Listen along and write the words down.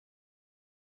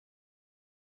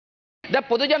The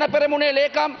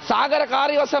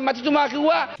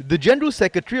General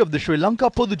Secretary of the Sri Lanka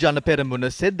Podujana Peramuna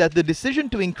said that the decision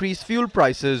to increase fuel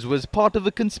prices was part of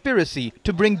a conspiracy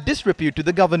to bring disrepute to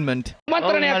the government.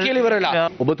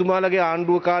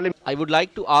 I would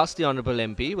like to ask the Honourable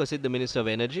MP, was it the Minister of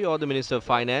Energy or the Minister of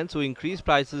Finance who increased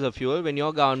prices of fuel when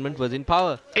your government was in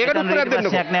power?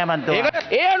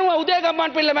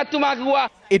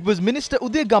 It was Minister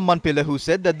Uday Gammanpilla who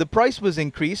said that the price was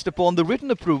increased upon the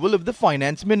written approval of the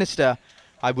Finance Minister.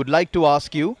 I would like to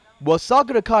ask you, was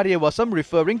Sagara Karyawasam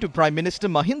referring to Prime Minister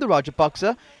Mahinda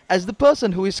Rajapaksa as the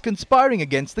person who is conspiring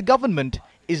against the government?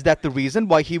 Is that the reason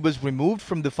why he was removed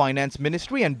from the Finance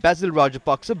Ministry and Basil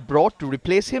Rajapaksa brought to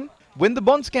replace him? When the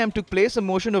bond scam took place, a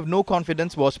motion of no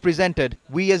confidence was presented.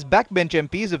 We as backbench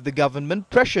MPs of the government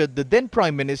pressured the then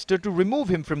Prime Minister to remove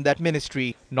him from that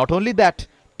ministry. Not only that,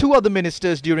 2 other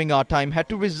ministers during our time had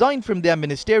to resign from their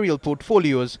ministerial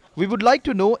portfolios. We would like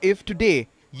to know if today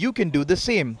you can do the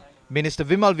same. Minister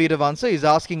Vimal Veeravansa is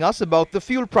asking us about the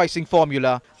fuel pricing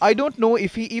formula. I don't know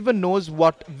if he even knows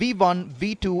what V1,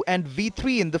 V2 and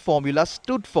V3 in the formula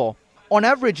stood for. On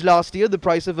average last year, the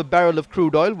price of a barrel of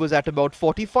crude oil was at about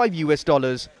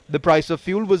 $45. The price of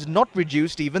fuel was not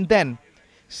reduced even then.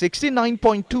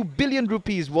 69.2 billion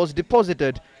rupees was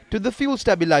deposited to the Fuel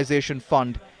Stabilization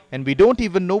Fund. And we don't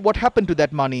even know what happened to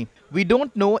that money. We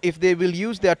don't know if they will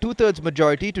use their 2/3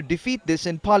 majority to defeat this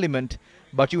in Parliament.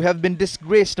 But you have been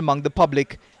disgraced among the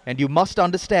public, and you must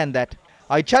understand that.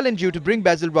 I challenge you to bring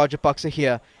Basil Rajapaksa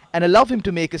here and allow him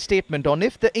to make a statement on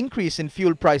if the increase in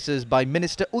fuel prices by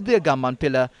Minister Uday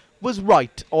Gammanpilla was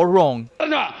right or wrong.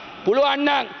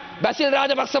 Basil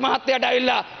Rajapaksa මහත්තයාට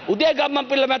ඇවිල්ලා උදේ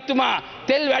ගම්මන්පිල්ල මැතිතුමා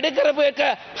තෙල් වැඩ කරපු එක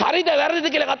හරිද වැරදිද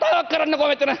කියලා කතාවක් කරන්නකෝ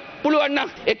මෙතන පුළුවන් නම්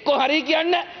එක්කෝ හරි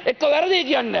කියන්න එක්කෝ වැරදි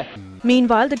කියන්න.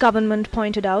 Meanwhile, the government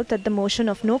pointed out that the motion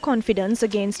of no confidence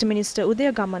against Minister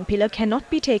Uday Gammanpilla cannot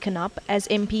be taken up as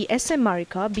MP S.M.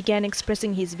 Marikkar began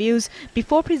expressing his views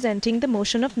before presenting the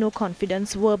motion of no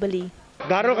confidence verbally.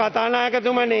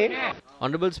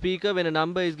 Honourable Speaker, when a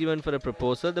number is given for a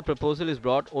proposal, the proposal is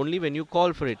brought only when you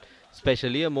call for it.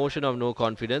 Especially a motion of no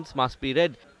confidence must be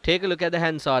read. Take a look at the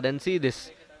Hansard and see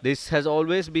this. This has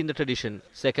always been the tradition.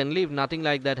 Secondly, if nothing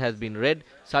like that has been read,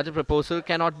 such a proposal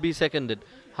cannot be seconded.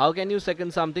 How can you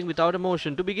second something without a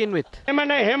motion to begin with?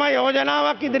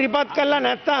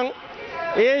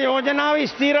 ඒ යෝජනාව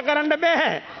ස්ථීර කරන්න බෑ.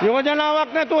 යෝජනාවක්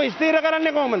නැතුව ස්ථීර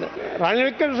කරන්නේ කොහොමද? රනිල්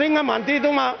වික්‍රමසිංහ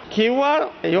මන්ත්‍රීතුමා කිව්වා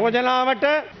යෝජනාවට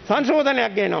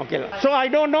සංශෝධනයක් ගේනවා කියලා. So I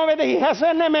don't know whether he has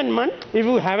an amendment. If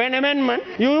you have an amendment,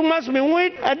 you must move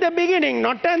it at the beginning,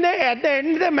 not at the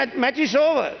end. The match is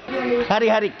over.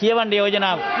 හරි කියවන්න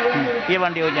යෝජනාව.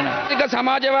 කියවන්න යෝජනාව. ඒක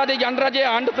සමාජවාදී ජනරජයේ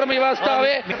ආණ්ඩු ක්‍රම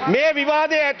ව්‍යවස්ථාවේ මේ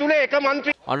විවාදයේ ඇතුලේ එක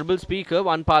මන්ත්‍රී. Honourable Speaker,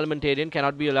 one parliamentarian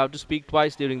cannot be allowed to speak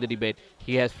twice during the debate.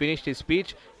 He has finished his speech.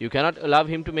 You cannot allow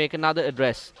him to make another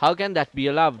address. How can that be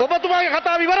allowed? ඔබතුමාගේ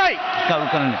කතාව ඉවරයි. කවුරු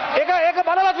කරන්නේ? ඒක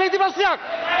බලවත් වේදි ප්‍රශ්නයක්.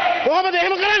 කොහොමද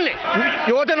එහෙම කරන්නේ?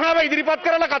 යෝජනාව ඉදිරිපත්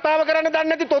කරලා කතාව කරන්න දන්නේ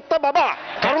නැති තොත්ත බබා.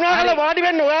 කරුණාකරලා වාඩි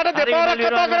වෙන්න. ඔයාට දෙපාරක්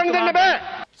කතා කරන්න දෙන්න බෑ.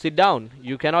 Sit down.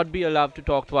 You cannot be allowed to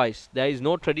talk twice. There is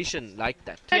no tradition like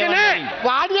that.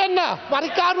 වාඩි වෙන්න.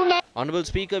 පරිකාරු නැහැ. Honourable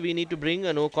Speaker, we need to bring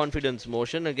a no confidence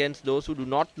motion against those who do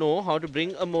not know how to bring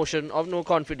a motion of no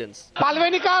confidence.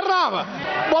 පළවෙනි කාරණාව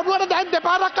බොරුවට දැන්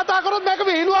දෙපාරක් කතා කරොත් මේක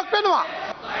විහිළුවක් වෙනවා.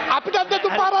 අපිට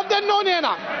දෙතුපාරක් දෙන්න ඕනේ නේද?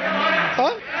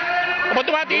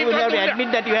 ඔබතුමා You have to admit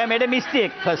that you have made a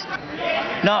mistake first.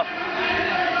 No,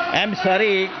 I'm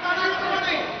sorry.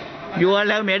 You all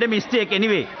have made a mistake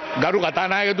anyway. ගරු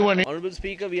කතානායකතුමනි. Honourable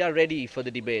Speaker, we are ready for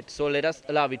the debate, so let us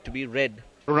allow it to be read.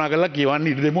 කරුණාකරලා කියවන්න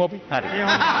ඉඩ දෙමු අපි. හරි.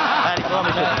 හරි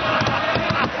කොහොමද?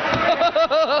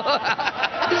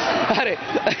 හරි.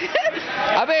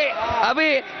 අපි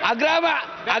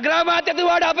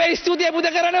අග්‍රාමාත්‍යතුමාට අපේ ස්තුතිය පුද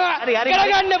කරනවා.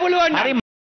 කරගන්න පුළුවන්.